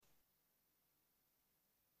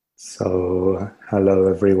So, hello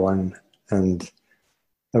everyone, and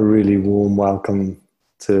a really warm welcome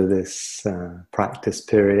to this practice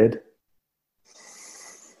period.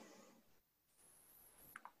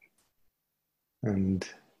 And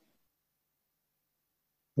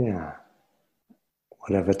yeah,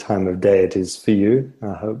 whatever time of day it is for you,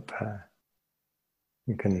 I hope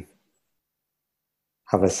you can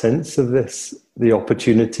have a sense of this, the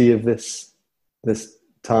opportunity of this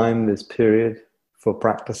time, this period for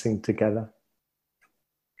practicing together.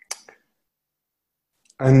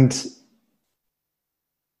 And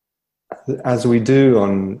as we do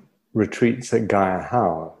on retreats at Gaia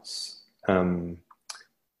House,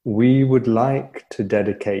 we would like to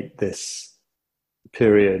dedicate this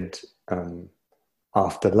period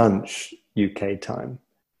after lunch UK time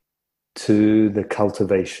to the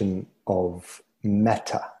cultivation of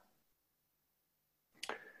Metta.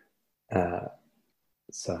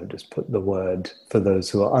 So just put the word, for those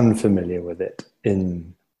who are unfamiliar with it,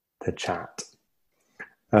 in the chat.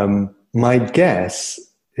 My guess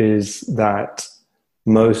is that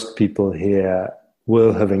most people here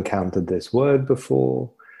will have encountered this word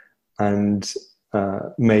before and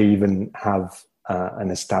may even have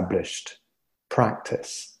an established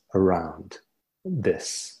practice around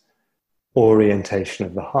this orientation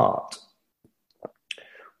of the heart,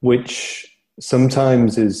 which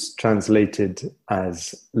sometimes is translated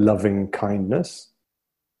as loving kindness.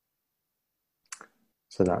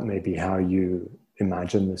 So that may be how you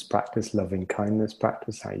imagine this practice, loving kindness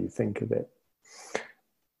practice, how you think of it.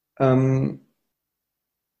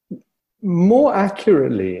 More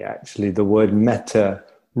accurately, actually, the word metta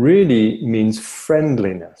really means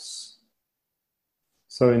friendliness.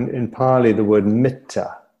 So in Pali, the word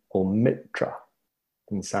mitta or mitra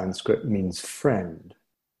in Sanskrit means friend.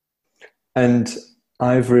 And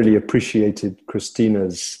I've really appreciated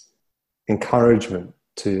Christina's encouragement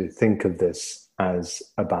to think of this as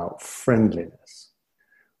about friendliness,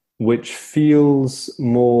 which feels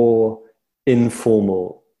more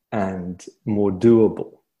informal and more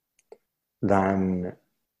doable than,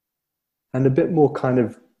 and a bit more kind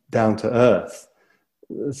of down to earth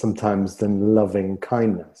sometimes than loving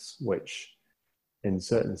kindness, which in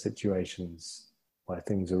certain situations where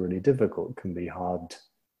things are really difficult can be hard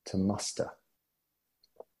to muster.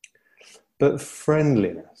 But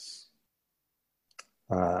friendliness,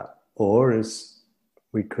 or as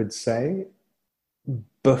we could say,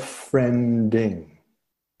 befriending,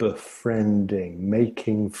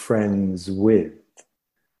 making friends with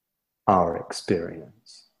our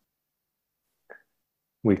experience.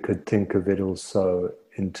 We could think of it also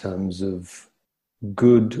in terms of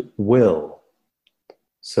goodwill,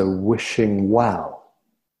 so wishing well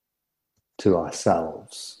to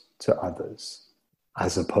ourselves, to others,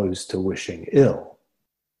 as opposed to wishing ill,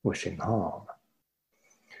 wishing harm.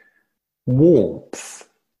 Warmth,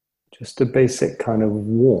 just a basic kind of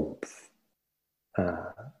warmth,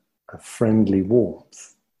 a friendly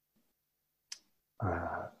warmth.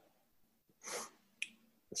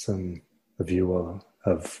 Some of you will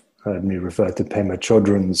have heard me refer to Pema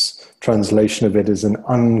Chodron's translation of it as an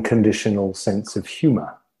unconditional sense of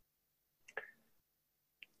humor.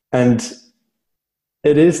 And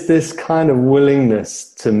it is this kind of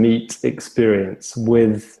willingness to meet experience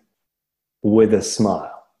with a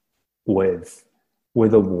smile, with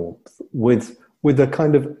a warmth, with a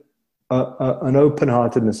kind of an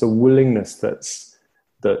open-heartedness, a willingness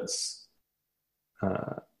that's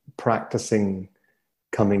practicing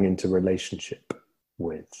coming into relationship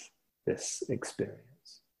with this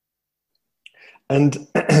experience. And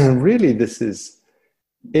really this is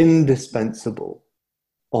indispensable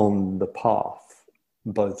on the path,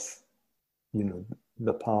 both,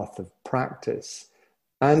 the path of practice,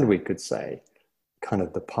 and we could say kind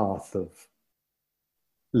of the path of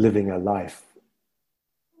living a life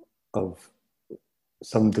of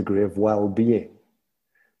some degree of well-being.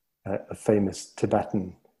 A famous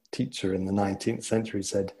Tibetan teacher in the 19th century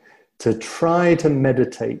said, to try to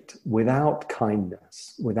meditate without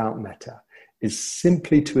kindness, without metta, is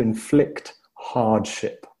simply to inflict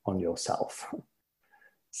hardship on yourself.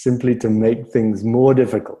 Simply to make things more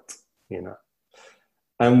difficult,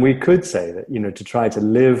 And we could say that, to try to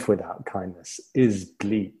live without kindness is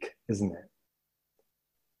bleak, isn't it?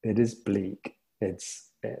 It is bleak.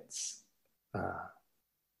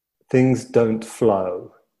 Things don't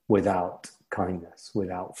flow without kindness,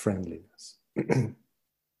 without friendliness.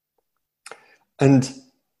 And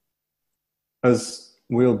as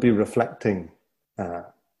we'll be reflecting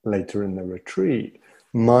later in the retreat,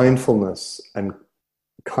 mindfulness and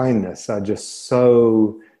kindness are just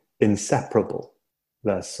so inseparable.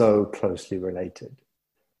 They're so closely related.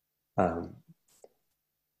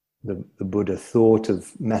 the Buddha thought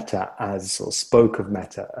of metta as, or spoke of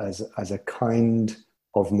metta as a kind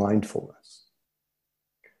of mindfulness.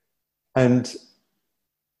 And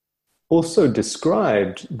also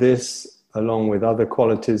described this, along with other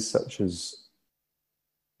qualities such as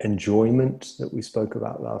enjoyment that we spoke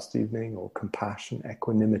about last evening, or compassion,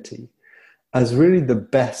 equanimity, as really the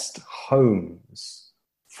best homes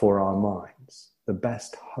for our minds, the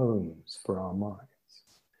best homes for our minds.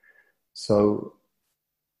 So,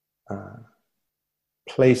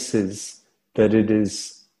 places that it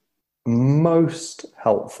is most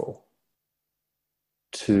helpful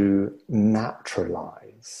to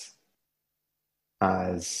naturalize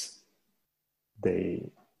as the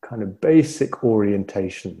kind of basic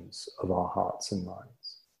orientations of our hearts and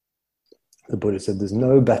minds. The Buddha said there's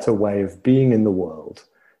no better way of being in the world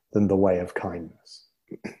than the way of kindness.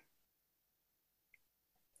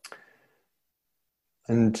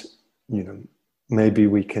 And, maybe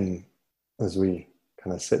we can, as we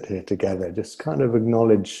kind of sit here together, just kind of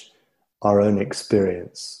acknowledge our own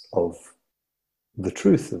experience of the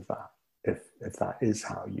truth of that, if that is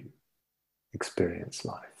how you experience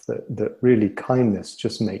life, that really kindness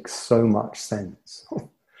just makes so much sense.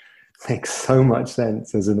 Makes so much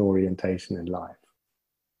sense as an orientation in life.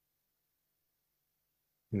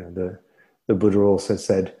 The Buddha also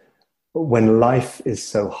said, when life is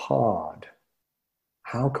so hard,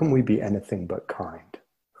 how can we be anything but kind?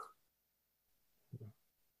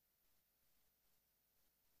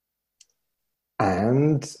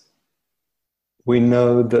 And we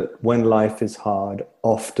know that when life is hard,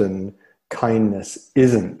 often kindness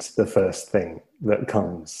isn't the first thing that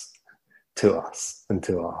comes to us and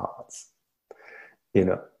to our hearts.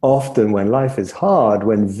 Often when life is hard,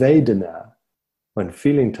 when Vedana, when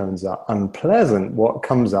feeling tones are unpleasant, what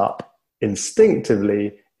comes up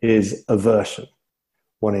instinctively is aversion,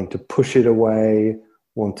 wanting to push it away,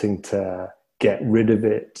 wanting to get rid of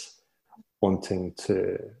it, wanting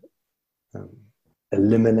to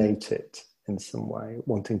eliminate it in some way,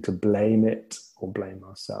 wanting to blame it or blame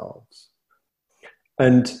ourselves.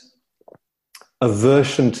 And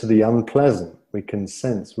aversion to the unpleasant, we can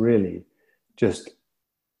sense really just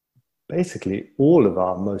basically all of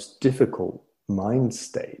our most difficult mind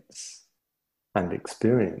states and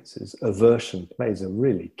experiences. Aversion plays a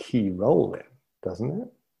really key role in, doesn't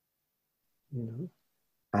it?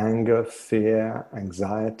 Anger, fear,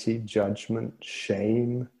 anxiety, judgment,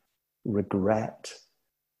 shame, regret,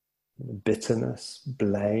 bitterness,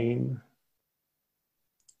 blame,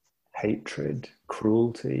 hatred,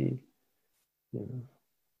 cruelty,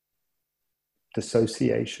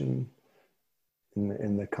 dissociation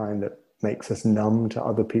in the kind that makes us numb to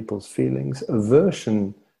other people's feelings.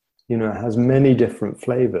 Aversion, has many different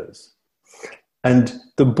flavors. And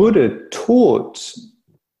the Buddha taught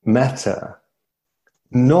metta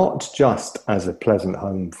not just as a pleasant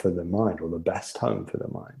home for the mind, or the best home for the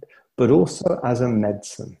mind, but also as a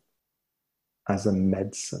medicine, as a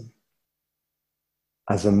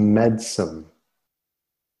medicine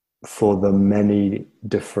for the many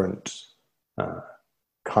different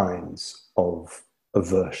kinds of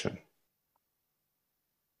aversion,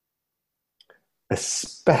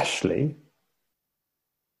 especially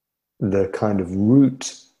the kind of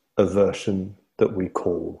root aversion that we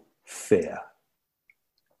call fear.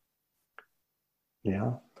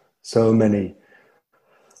 Yeah, so many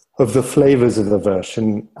of the flavors of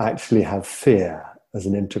aversion actually have fear as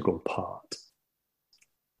an integral part.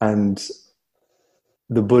 And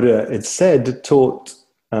the Buddha, it's said, taught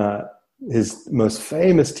his most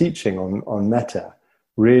famous teaching on metta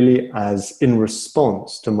really as in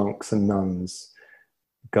response to monks and nuns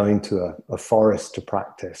going to a forest to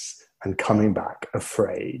practice and coming back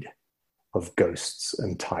afraid of ghosts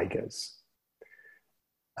and tigers.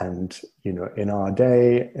 And, in our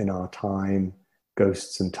day, in our time,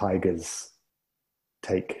 ghosts and tigers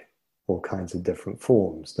take all kinds of different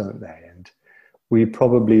forms, don't they? And we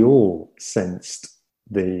probably all sensed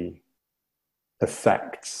the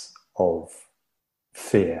effects of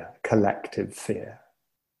fear, collective fear,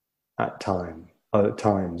 at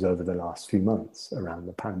times over the last few months around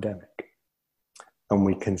the pandemic. And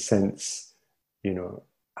we can sense,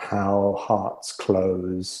 how hearts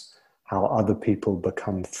close, how other people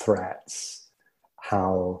become threats,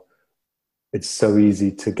 how it's so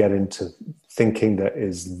easy to get into thinking that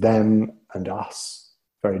is them and us,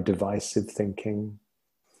 very divisive thinking,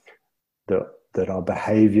 that our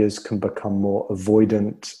behaviors can become more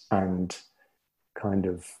avoidant and kind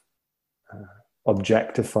of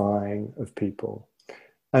objectifying of people.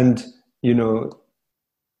 And,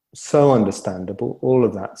 so understandable, all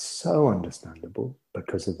of that so understandable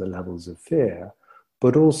because of the levels of fear,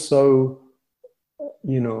 but also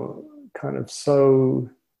kind of so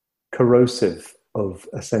corrosive of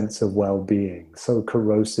a sense of well-being, so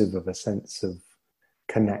corrosive of a sense of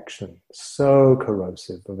connection, so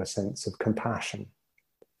corrosive of a sense of compassion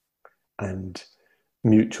and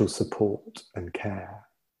mutual support and care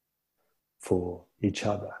for each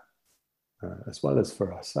other, as well as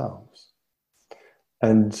for ourselves.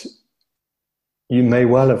 And you may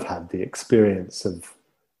well have had the experience of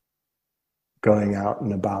going out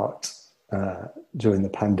and about during the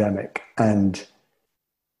pandemic and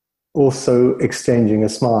also exchanging a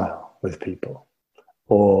smile with people,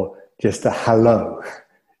 or just a hello,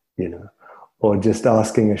 or just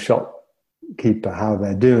asking a shopkeeper how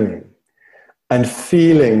they're doing, and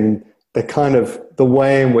feeling the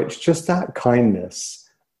way in which just that kindness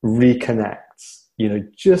reconnects,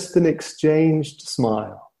 just an exchanged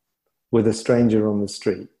smile with a stranger on the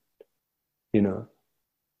street,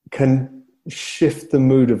 can shift the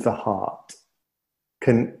mood of the heart,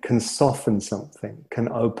 can soften something,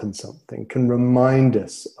 can open something, can remind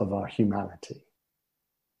us of our humanity,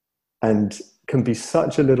 and can be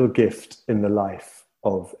such a little gift in the life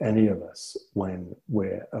of any of us when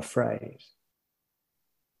we're afraid.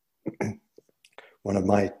 One of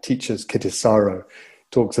my teachers, Kittisaro,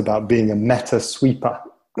 talks about being a metta sweeper.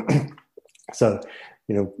 So,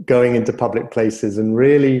 going into public places and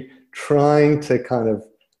really trying to kind of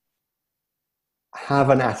have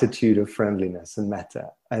an attitude of friendliness and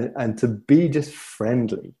metta, and to be just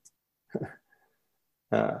friendly,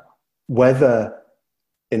 whether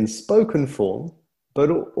in spoken form,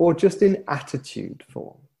 or just in attitude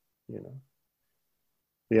form.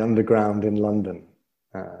 The Underground in London,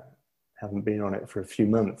 haven't been on it for a few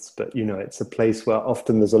months, but it's a place where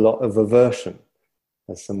often there's a lot of aversion,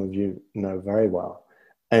 as some of you know very well,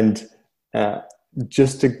 and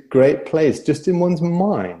just a great place, just in one's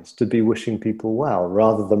mind, to be wishing people well,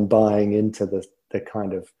 rather than buying into the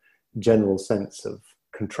kind of general sense of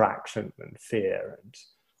contraction and fear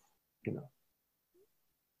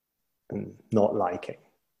and not liking.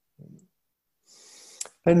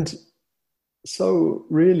 And so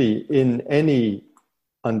really, in any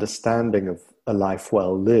understanding of a life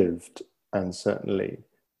well lived, and certainly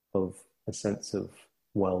of a sense of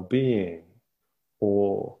well-being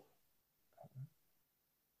or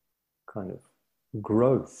kind of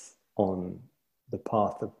growth on the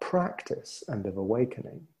path of practice and of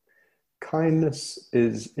awakening, kindness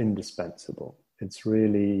is indispensable. It's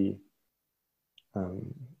really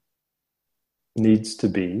needs to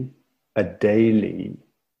be a daily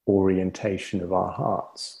orientation of our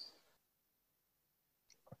hearts.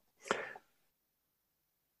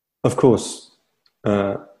 Of course,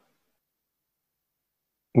 we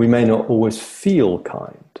may not always feel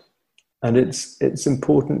kind, and it's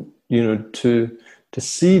important, to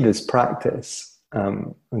see this practice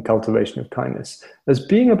and cultivation of kindness as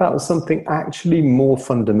being about something actually more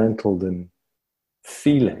fundamental than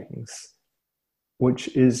feelings,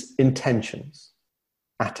 which is intentions,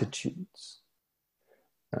 attitudes.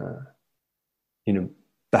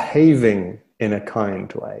 Behaving in a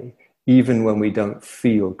kind way, even when we don't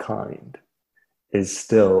feel kind, is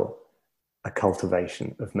still a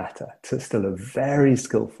cultivation of metta. It's still a very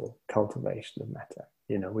skillful cultivation of metta.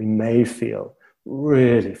 We may feel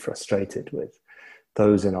really frustrated with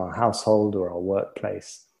those in our household or our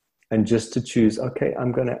workplace, and just to choose, okay,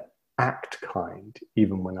 I'm going to act kind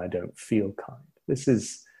even when I don't feel kind. This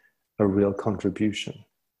is a real contribution.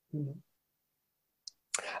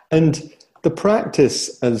 And the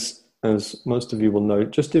practice, as most of you will know,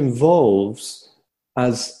 just involves,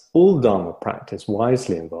 as all Dharma practice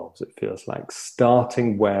wisely involves, it feels like,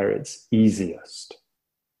 starting where it's easiest,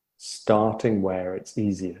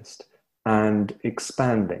 and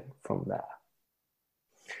expanding from there.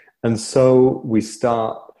 And so we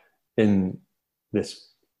start in this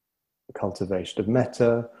cultivation of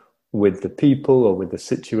metta with the people or with the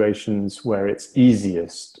situations where it's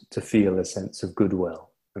easiest to feel a sense of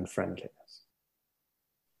goodwill and friendliness.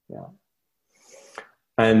 Yeah.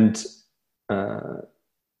 And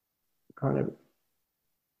kind of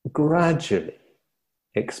gradually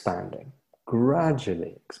expanding.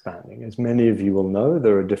 As many of you will know,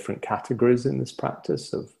 there are different categories in this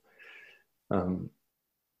practice of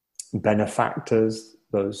benefactors,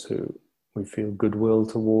 those who we feel goodwill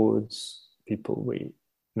towards, people we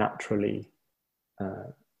naturally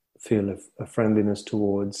feel a friendliness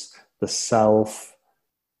towards, the self,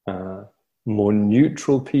 more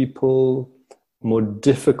neutral people, more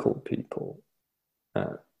difficult people,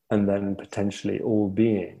 and then potentially all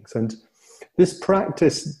beings. And this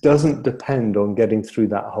practice doesn't depend on getting through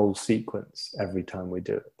that whole sequence every time we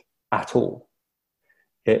do it at all.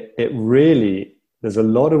 It really there's a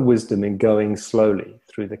lot of wisdom in going slowly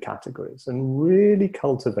through the categories and really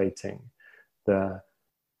cultivating the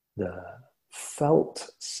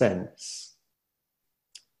felt sense,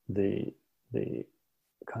 the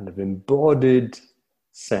kind of embodied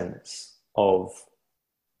sense of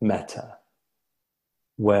metta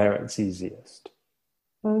where it's easiest.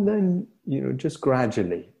 And then, just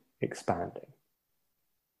gradually expanding.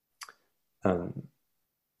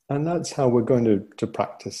 And that's how we're going to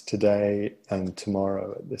practice today and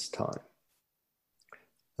tomorrow at this time.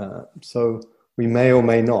 So we may or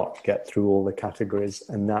may not get through all the categories,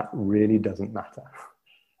 and that really doesn't matter.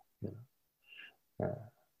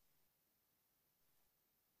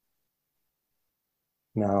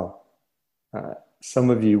 Now, some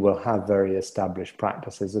of you will have very established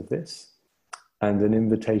practices of this, and an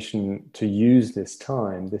invitation to use this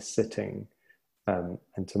time, this sitting,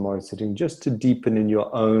 and tomorrow's sitting, just to deepen in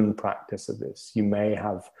your own practice of this. You may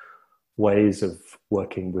have ways of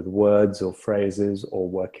working with words or phrases, or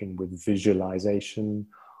working with visualization,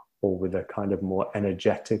 or with a kind of more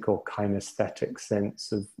energetic or kinesthetic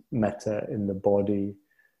sense of metta in the body.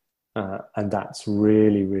 And that's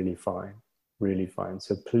really, really fine, really fine.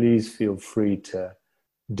 So please feel free to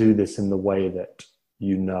do this in the way that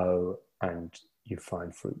you know and you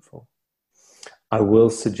find fruitful. I will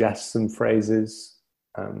suggest some phrases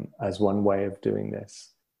as one way of doing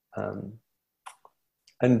this.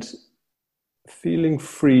 And feeling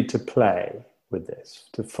free to play with this,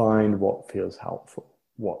 to find what feels helpful,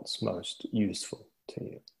 what's most useful to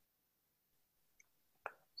you.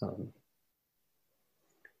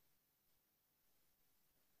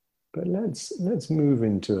 But let's move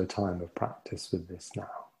into a time of practice with this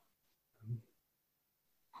now.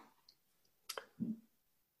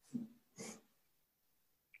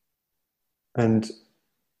 And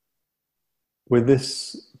with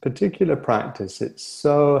this particular practice, it's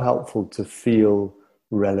so helpful to feel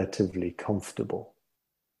relatively comfortable,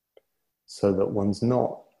 so that one's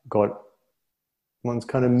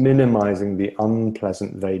kind of minimizing the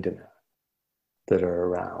unpleasant Vedana that are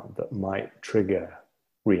around, that might trigger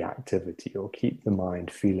reactivity or keep the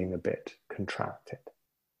mind feeling a bit contracted.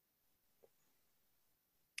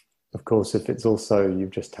 Of course, if it's also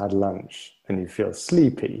you've just had lunch and you feel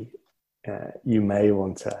sleepy, you may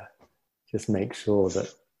want to just make sure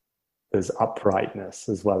that there's uprightness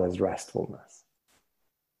as well as restfulness.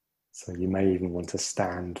 So you may even want to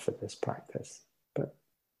stand for this practice, but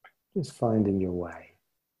just finding your way.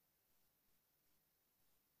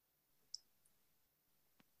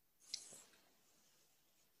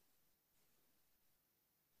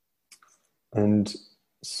 And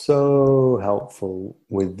so helpful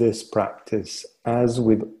with this practice, as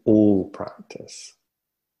with all practice,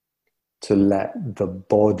 to let the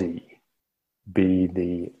body be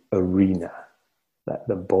the arena, let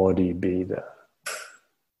the body be the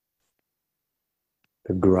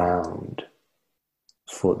ground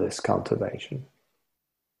for this cultivation.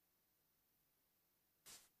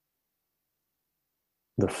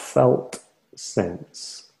 The felt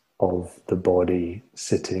sense of the body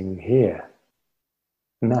sitting here,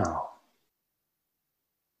 now.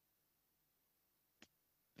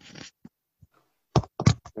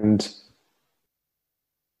 And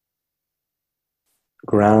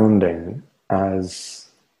grounding as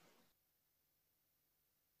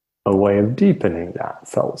a way of deepening that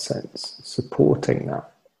felt sense, supporting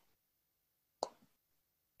that.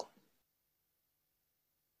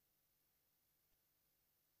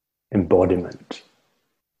 Embodiment.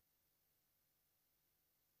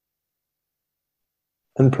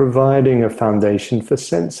 And providing a foundation for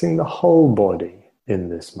sensing the whole body in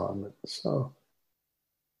this moment. So,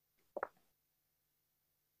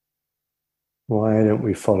 why don't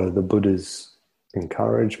we follow the Buddha's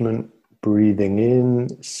encouragement, breathing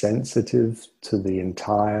in, sensitive to the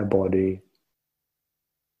entire body.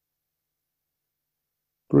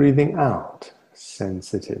 Breathing out,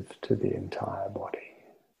 sensitive to the entire body.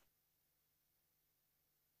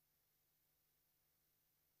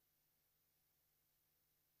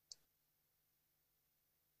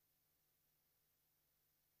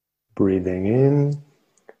 Breathing in,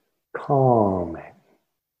 calming,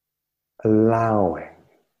 allowing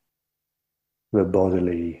the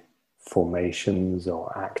bodily formations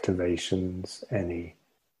or activations, any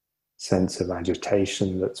sense of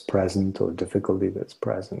agitation that's present or difficulty that's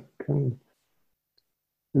present. Can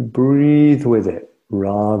breathe with it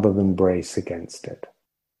rather than brace against it.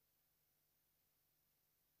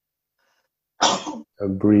 So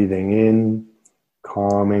breathing in,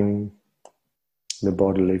 calming the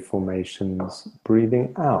bodily formations,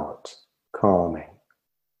 breathing out, calming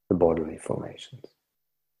the bodily formations.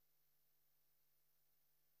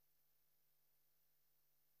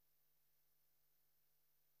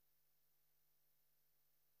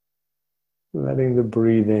 letting the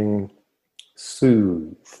breathing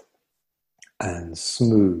soothe and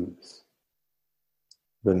smooth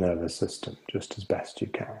the nervous system just as best you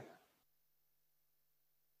can.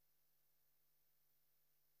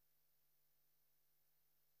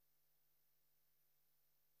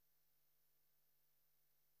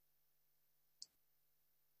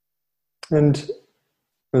 And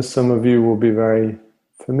as some of you will be very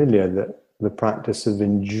familiar, that the practice of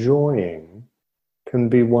enjoying can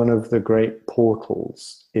be one of the great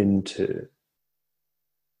portals into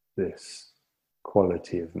this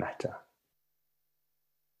quality of metta.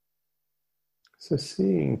 So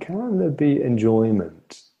seeing, can there be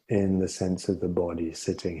enjoyment in the sense of the body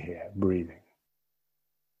sitting here, breathing?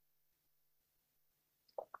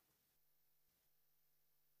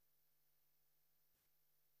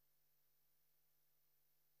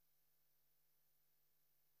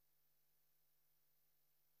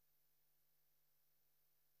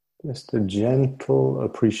 Just a gentle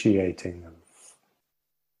appreciating of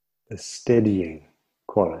the steadying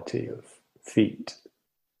quality of feet,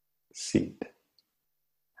 seat,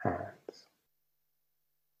 hands.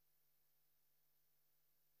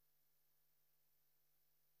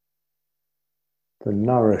 The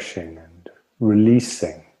nourishing and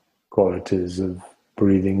releasing qualities of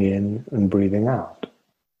breathing in and breathing out.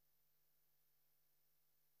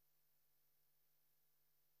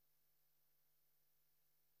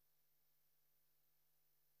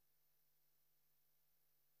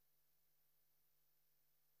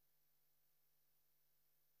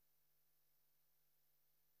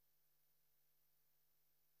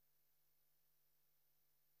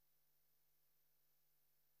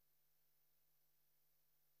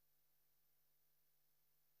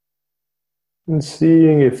 And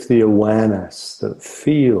seeing if the awareness that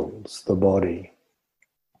feels the body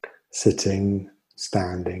sitting,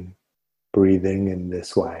 standing, breathing in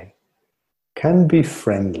this way can be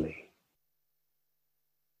friendly.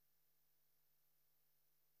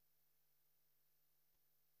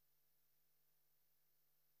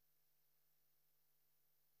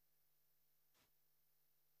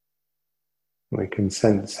 We can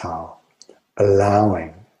sense how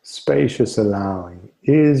allowing, spacious allowing,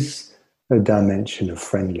 is a dimension of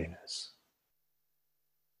friendliness.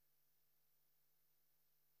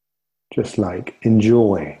 Just like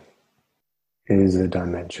enjoying is a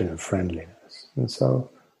dimension of friendliness. And so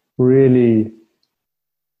really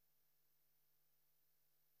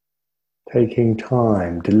taking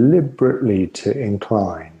time deliberately to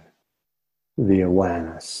incline the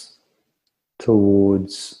awareness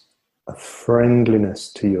towards a friendliness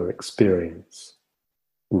to your experience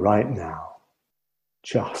right now,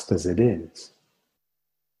 just as it is.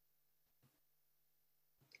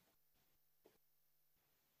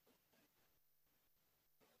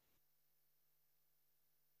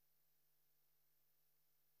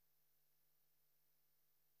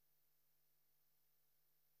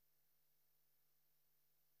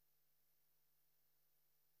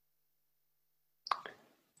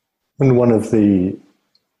 And one of the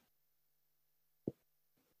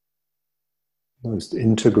most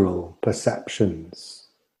integral perceptions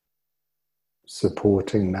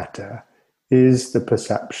supporting metta is the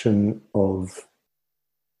perception of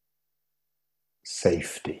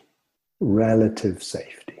safety, relative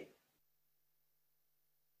safety.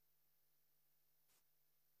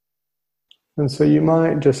 And so you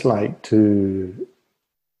might just like to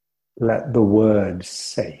let the word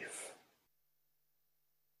safe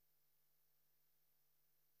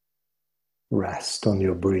rest on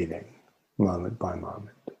your breathing moment by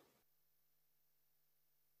moment.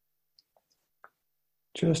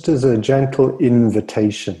 Just as a gentle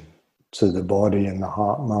invitation to the body and the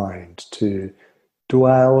heart-mind to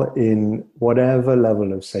dwell in whatever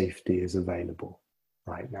level of safety is available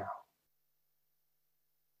right now.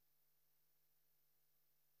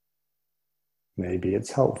 Maybe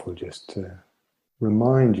it's helpful just to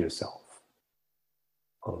remind yourself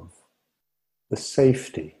of the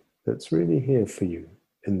safety that's really here for you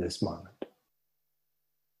in this moment.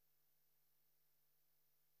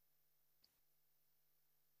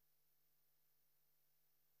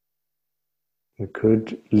 We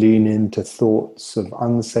could lean into thoughts of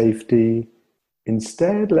unsafety.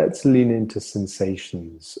 Instead, let's lean into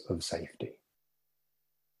sensations of safety.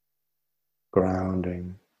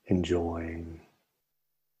 Grounding, enjoying,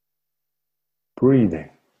 breathing,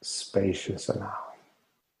 spacious,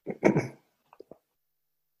 allowing.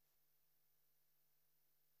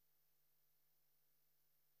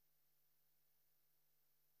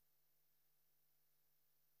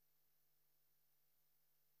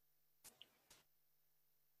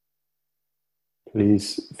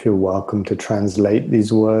 Please feel welcome to translate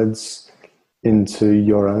these words into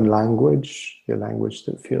your own language, your language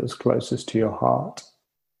that feels closest to your heart.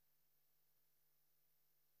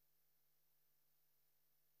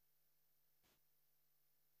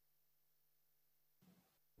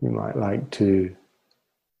 You might like to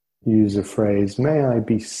use a phrase, may I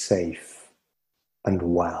be safe and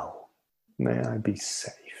well. May I be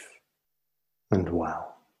safe and well.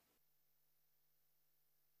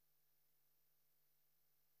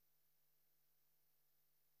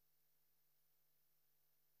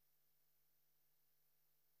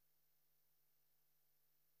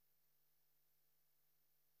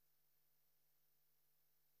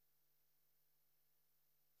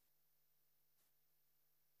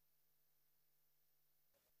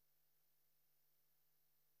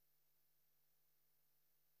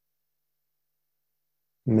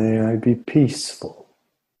 May I be peaceful.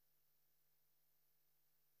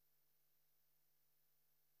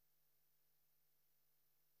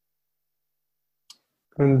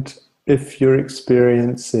 And if your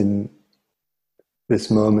experience in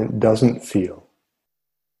this moment doesn't feel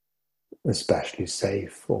especially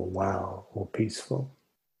safe or well or peaceful,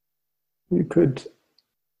 you could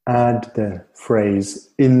add the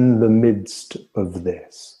phrase, in the midst of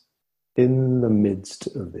this, in the midst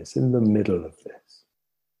of this, in the middle of this.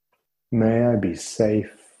 May I be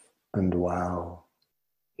safe and well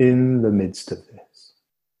in the midst of this.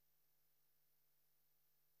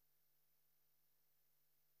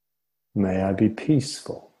 May I be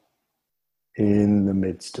peaceful in the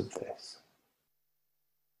midst of this.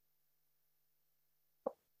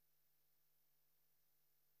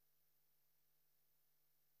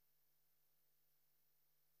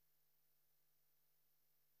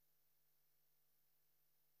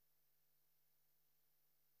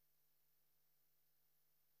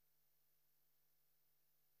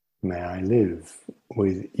 May I live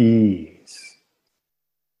with ease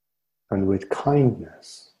and with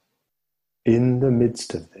kindness in the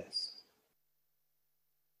midst of this.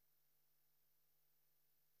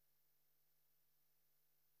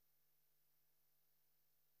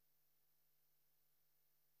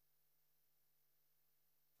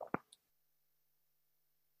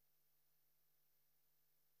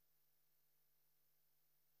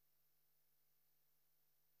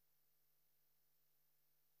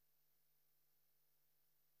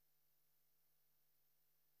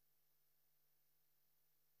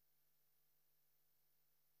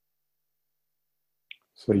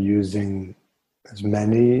 So using as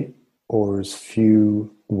many or as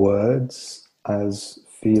few words as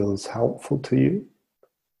feels helpful to you.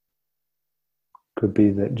 Could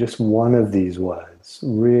be that just one of these words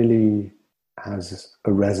really has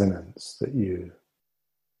a resonance that you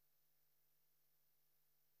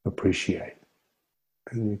appreciate.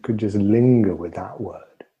 And you could just linger with that word.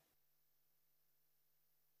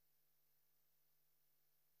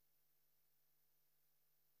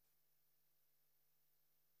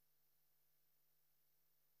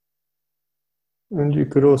 And you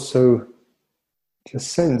could also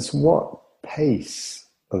just sense what pace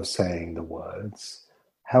of saying the words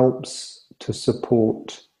helps to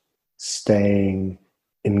support staying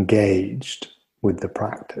engaged with the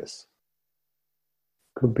practice.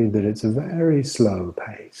 Could be that it's a very slow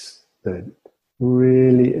pace that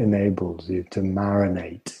really enables you to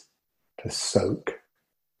marinate, to soak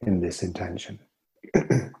in this intention.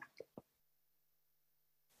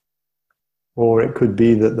 Or it could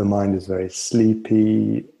be that the mind is very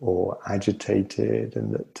sleepy or agitated,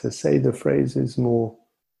 and that to say the phrase is more,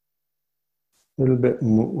 little bit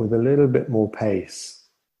more, with a little bit more pace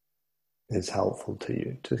is helpful to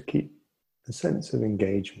you to keep a sense of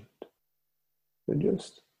engagement. So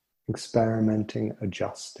just experimenting,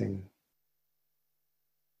 adjusting.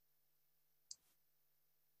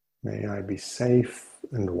 May I be safe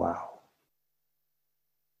and well.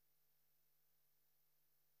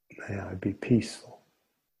 May I be peaceful.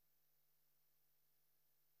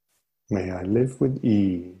 May I live with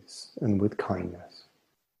ease and with kindness.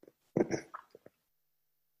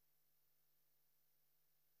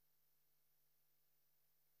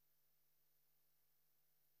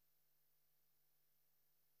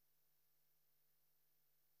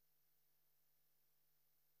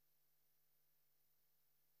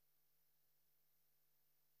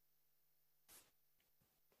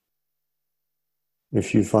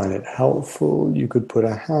 If you find it helpful, you could put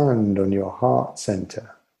a hand on your heart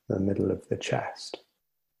center, the middle of the chest,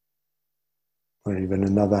 or even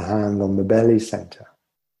another hand on the belly center.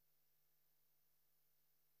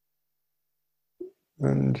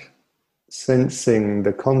 And sensing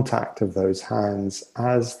the contact of those hands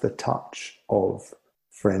as the touch of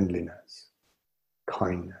friendliness,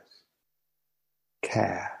 kindness,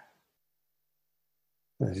 care.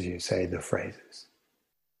 as you say the phrases,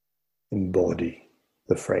 embody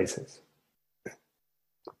the phrases.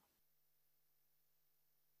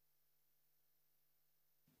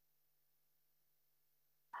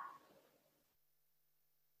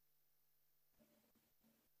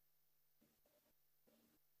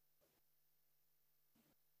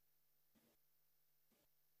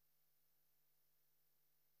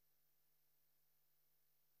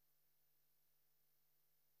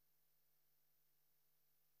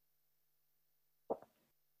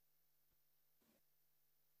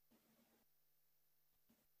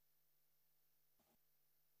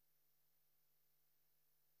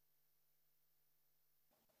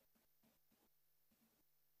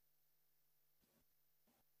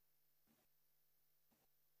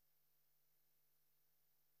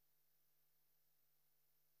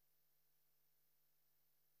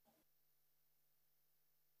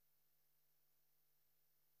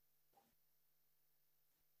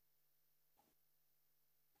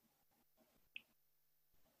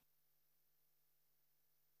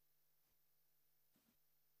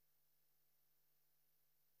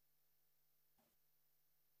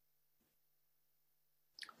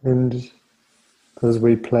 And as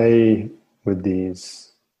we play with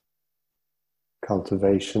these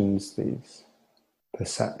cultivations, these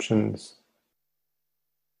perceptions,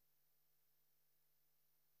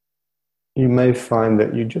 you may find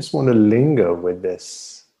that you just want to linger with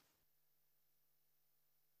this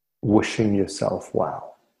wishing yourself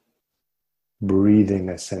well, breathing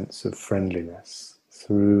a sense of friendliness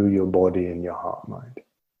through your body and your heart-mind.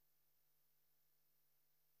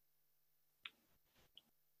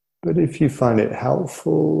 But if you find it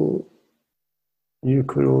helpful, you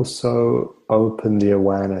could also open the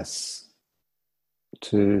awareness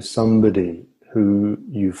to somebody who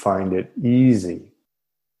you find it easy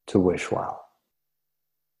to wish well.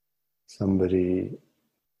 Somebody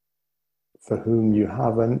for whom you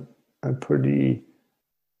have a pretty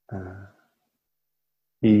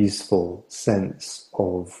easeful sense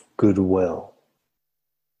of goodwill,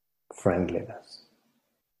 friendliness.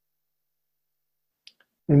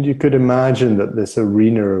 And you could imagine that this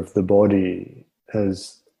arena of the body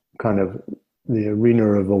has kind of, the arena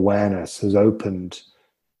of awareness has opened,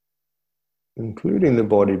 including the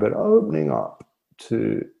body, but opening up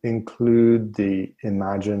to include the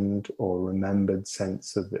imagined or remembered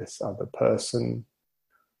sense of this other person,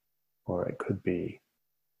 or it could be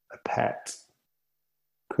a pet,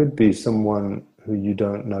 could be someone who you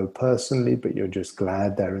don't know personally, but you're just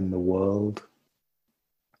glad they're in the world.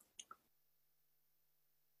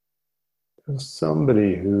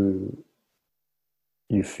 Somebody who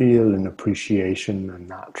you feel an appreciation, a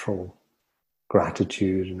natural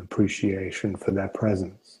gratitude and appreciation for their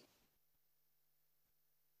presence.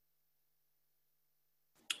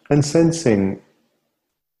 And sensing,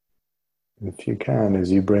 if you can,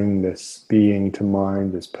 as you bring this being to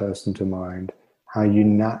mind, this person to mind, how you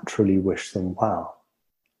naturally wish them well.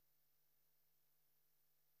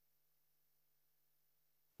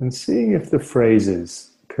 And seeing if the phrases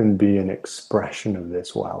can be an expression of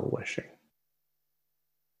this well-wishing.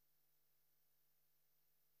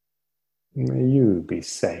 May you be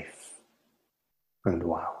safe and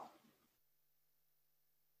well.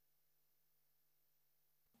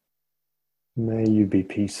 May you be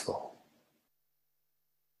peaceful.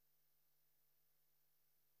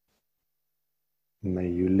 May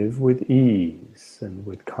you live with ease and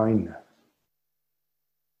with kindness.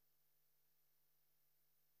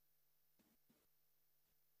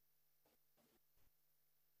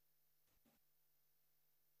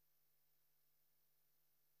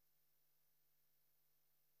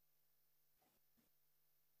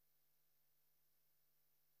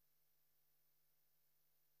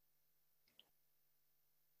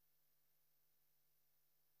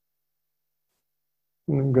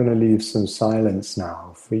 I'm going to leave some silence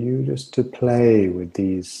now for you just to play with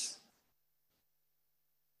these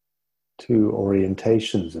two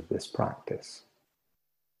orientations of this practice.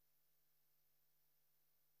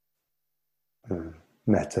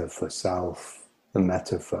 Metta for self, and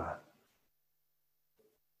metta for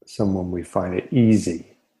someone we find it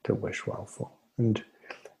easy to wish well for. And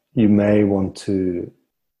you may want to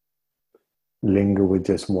linger with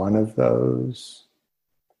just one of those.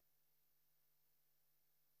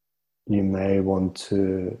 You may want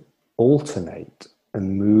to alternate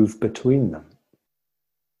and move between them.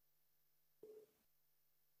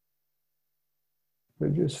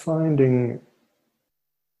 But just finding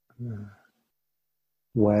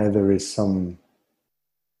where there is some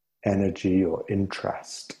energy or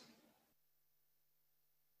interest,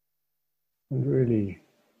 and really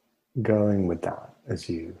going with that as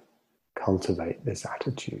you cultivate this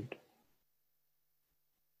attitude.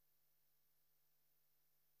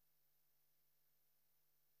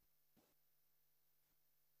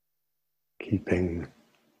 Keeping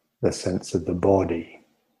the sense of the body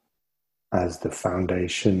as the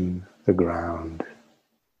foundation, the ground,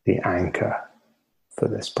 the anchor for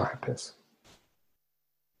this practice.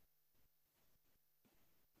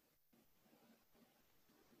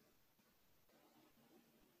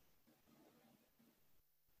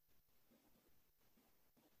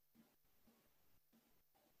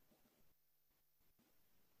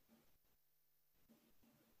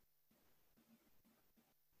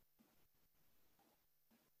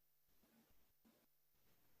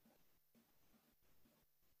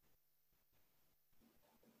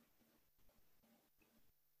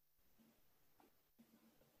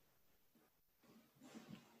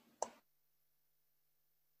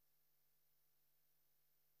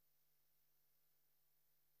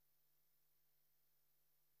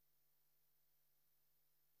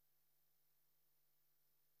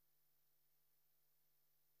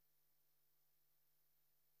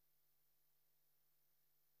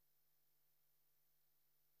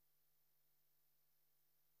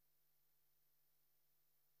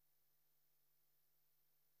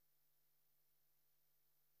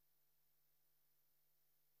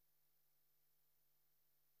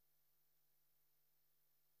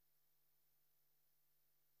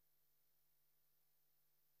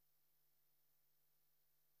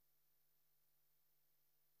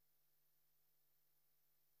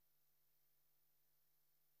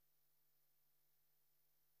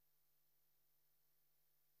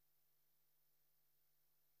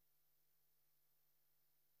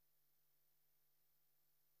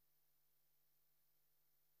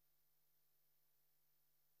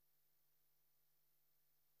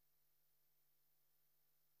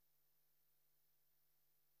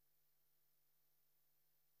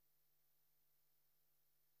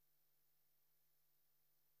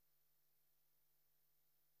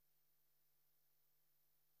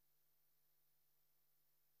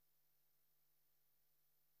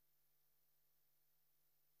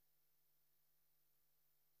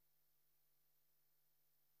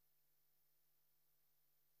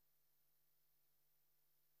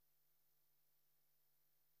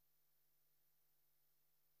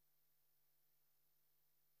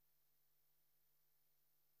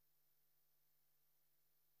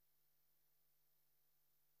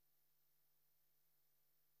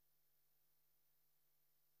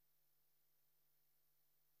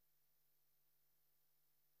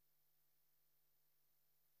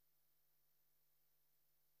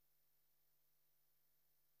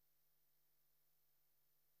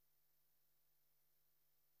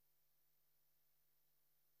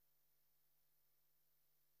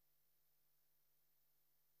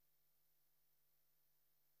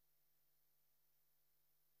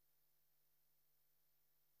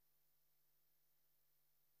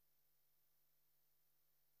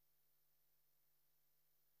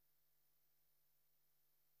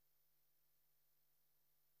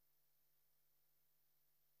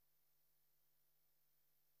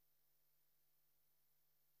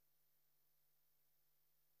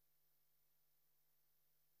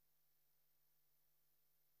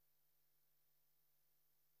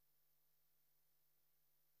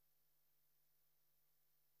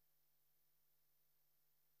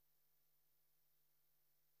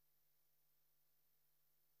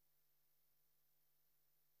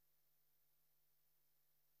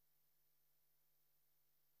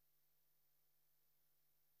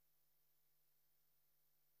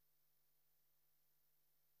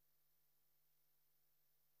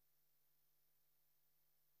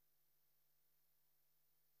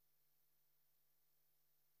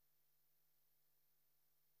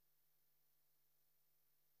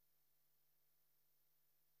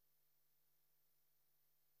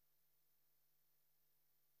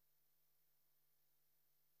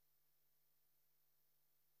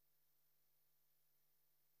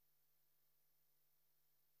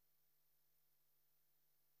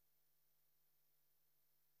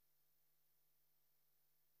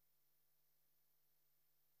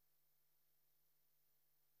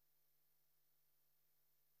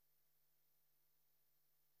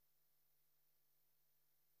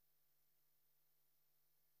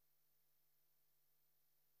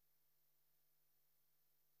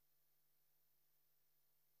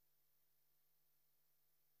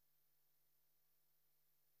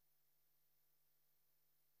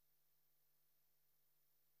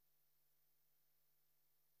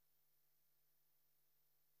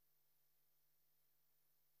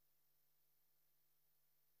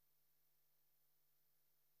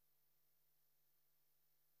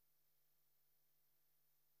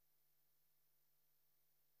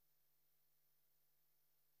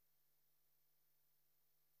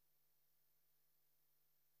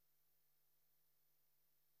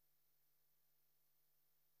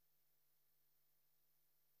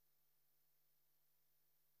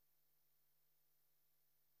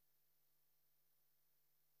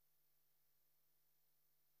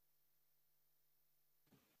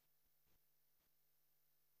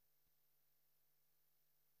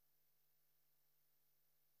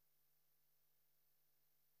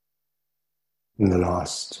 In the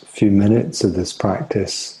last few minutes of this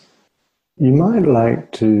practice, you might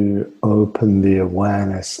like to open the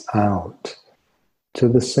awareness out to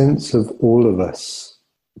the sense of all of us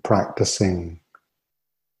practicing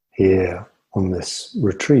here on this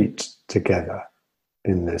retreat together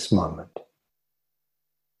in this moment.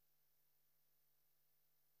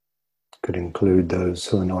 Could include those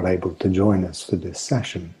who are not able to join us for this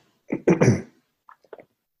session.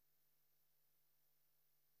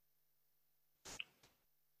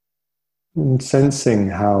 And sensing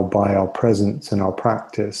how by our presence and our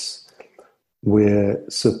practice we're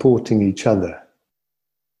supporting each other.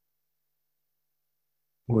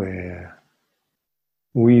 We're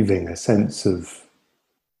weaving a sense of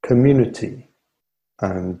community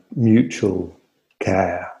and mutual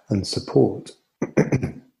care and support.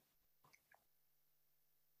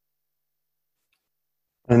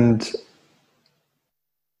 And,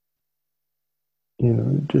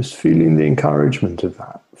 just feeling the encouragement of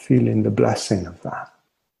that, feeling the blessing of that.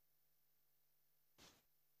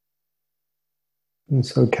 And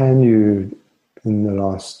so can you, in the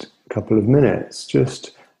last couple of minutes,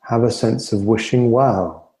 just have a sense of wishing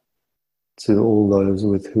well to all those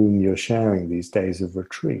with whom you're sharing these days of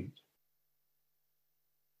retreat.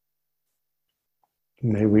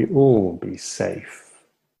 May we all be safe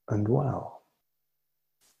and well.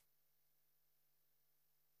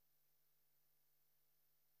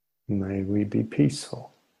 May we be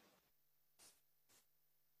peaceful.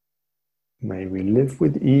 May we live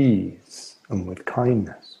with ease and with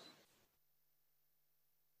kindness.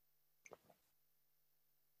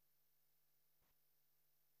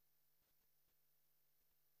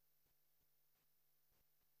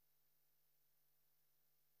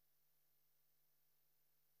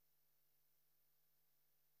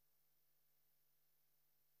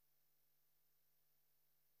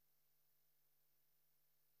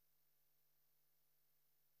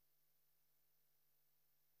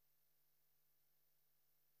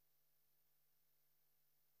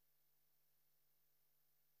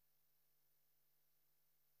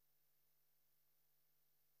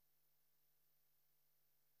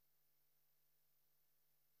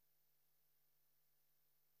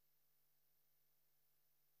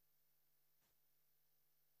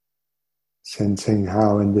 Sensing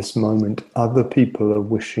how in this moment other people are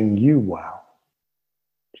wishing you well,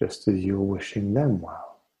 just as you're wishing them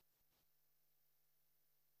well.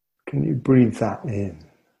 Can you breathe that in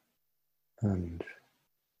and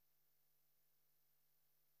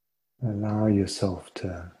allow yourself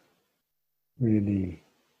to really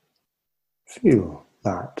feel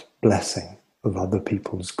that blessing of other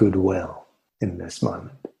people's goodwill in this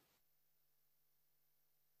moment?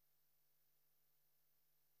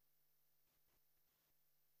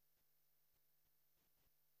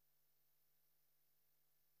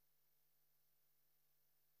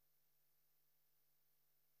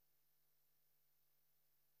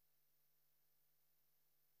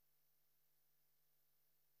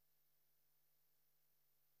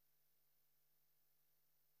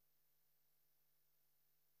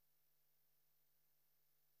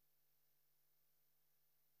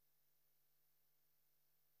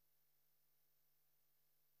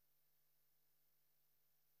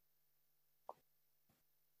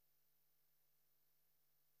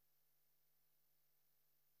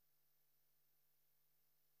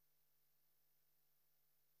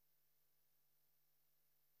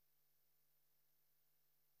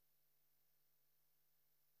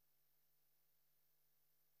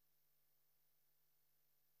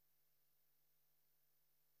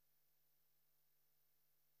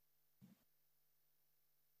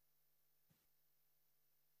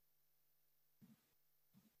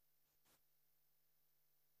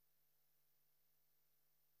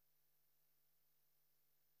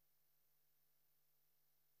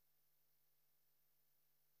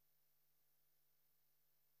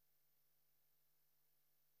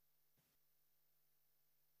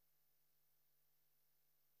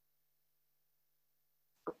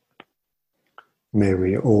 May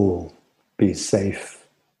we all be safe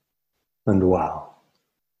and well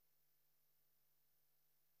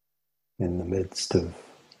in the midst of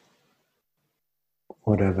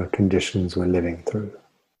whatever conditions we're living through.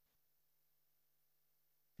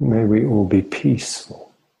 May we all be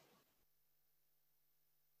peaceful.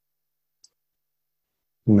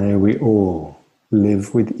 May we all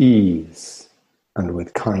live with ease and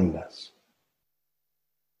with kindness.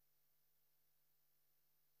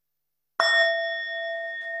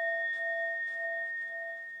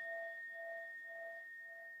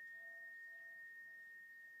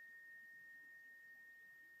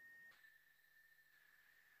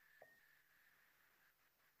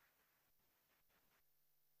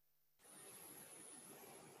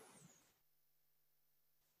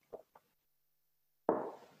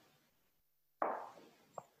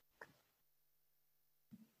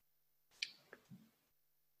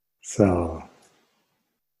 So,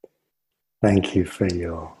 thank you for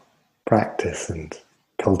your practice and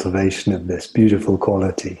cultivation of this beautiful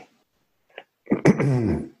quality.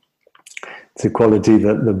 It's a quality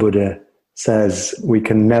that the Buddha says we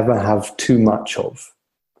can never have too much of.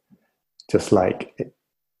 Just like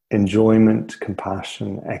enjoyment,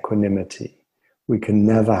 compassion, equanimity, we can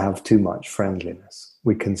never have too much friendliness.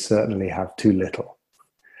 We can certainly have too little.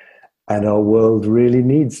 And our world really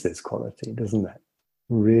needs this quality, doesn't it?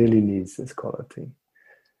 Really needs this quality.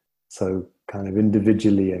 So kind of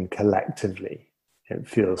individually and collectively, it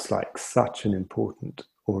feels like such an important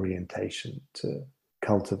orientation to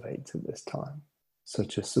cultivate at this time.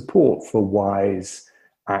 Such a support for wise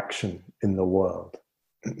action in the world.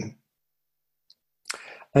 And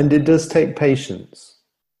it does take patience.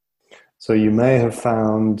 So you may have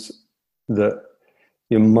found that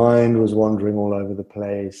your mind was wandering all over the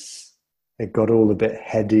place. It got all a bit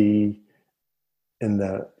heady in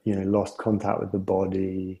the, lost contact with the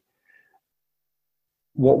body.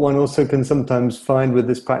 What one also can sometimes find with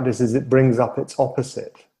this practice is it brings up its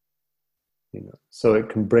opposite. So it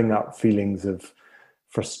can bring up feelings of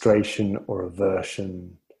frustration or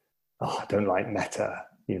aversion. Oh, I don't like metta,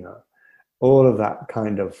 all of that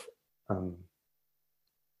kind of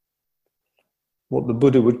what the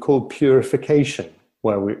Buddha would call purification,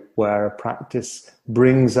 where a practice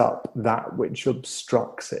brings up that which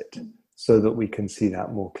obstructs it so that we can see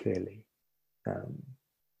that more clearly.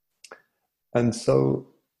 And so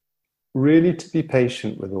really to be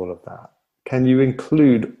patient with all of that. Can you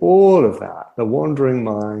include all of that, the wandering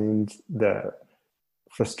mind, the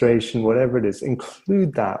frustration, whatever it is,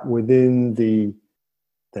 include that within the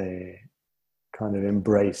kind of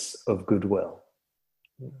embrace of goodwill?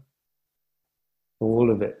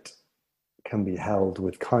 All of it can be held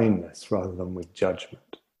with kindness rather than with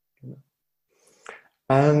judgment.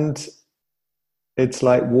 And it's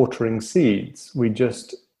like watering seeds. We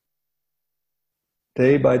just,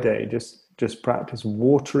 day by day, just practice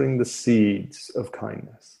watering the seeds of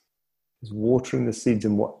kindness. Just watering the seeds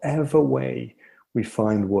in whatever way we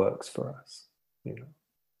find works for us.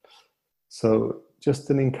 So just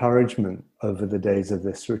an encouragement over the days of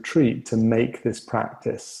this retreat to make this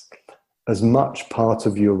practice as much part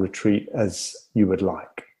of your retreat as you would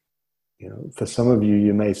like. For some of you,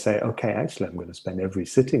 you may say, okay, actually, I'm going to spend every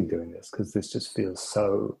sitting doing this because this just feels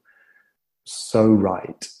so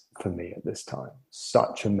right for me at this time.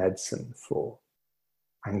 Such a medicine for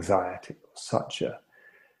anxiety, or such a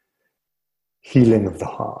healing of the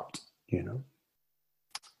heart,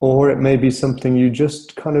 Or it may be something you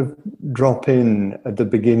just kind of drop in at the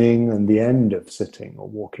beginning and the end of sitting or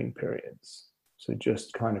walking periods. So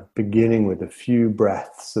just kind of beginning with a few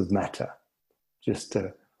breaths of metta, just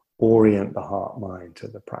to orient the heart-mind to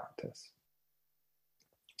the practice.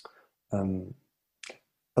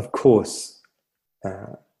 Of course,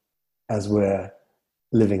 as we're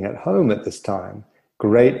living at home at this time,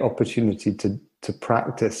 great opportunity to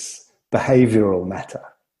practice behavioral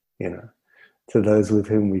metta, to those with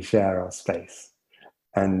whom we share our space,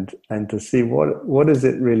 and to see what is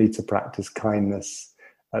it really to practice kindness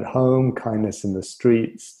at home, kindness in the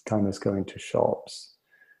streets, kindness going to shops,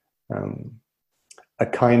 a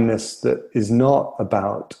kindness that is not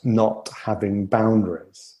about not having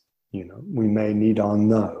boundaries. We may need our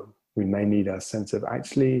no, we may need our sense of,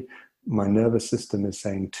 actually, my nervous system is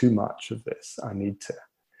saying too much of this. I need to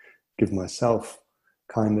give myself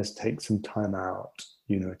kindness, take some time out,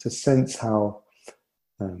 to sense how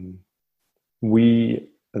we,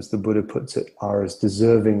 as the Buddha puts it, are as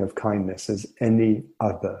deserving of kindness as any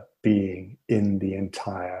other being in the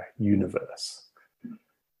entire universe.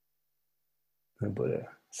 The Buddha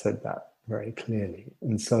said that very clearly.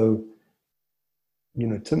 And so,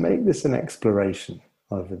 to make this an exploration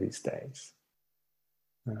over these days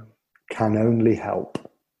can only help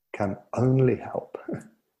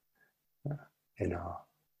in our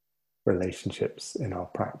relationships, in our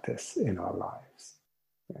practice, in our lives.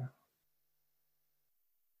 Yeah.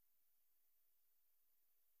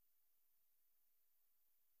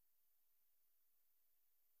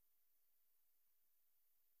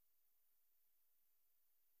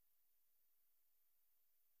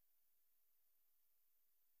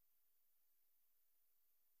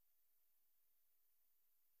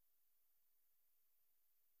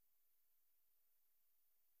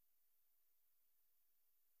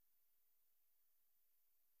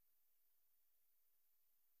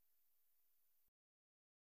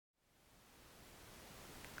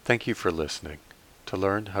 Thank you for listening. To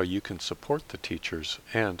learn how you can support the teachers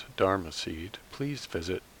and Dharma Seed, please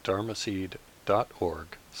visit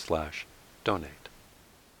dharmaseed.org/donate.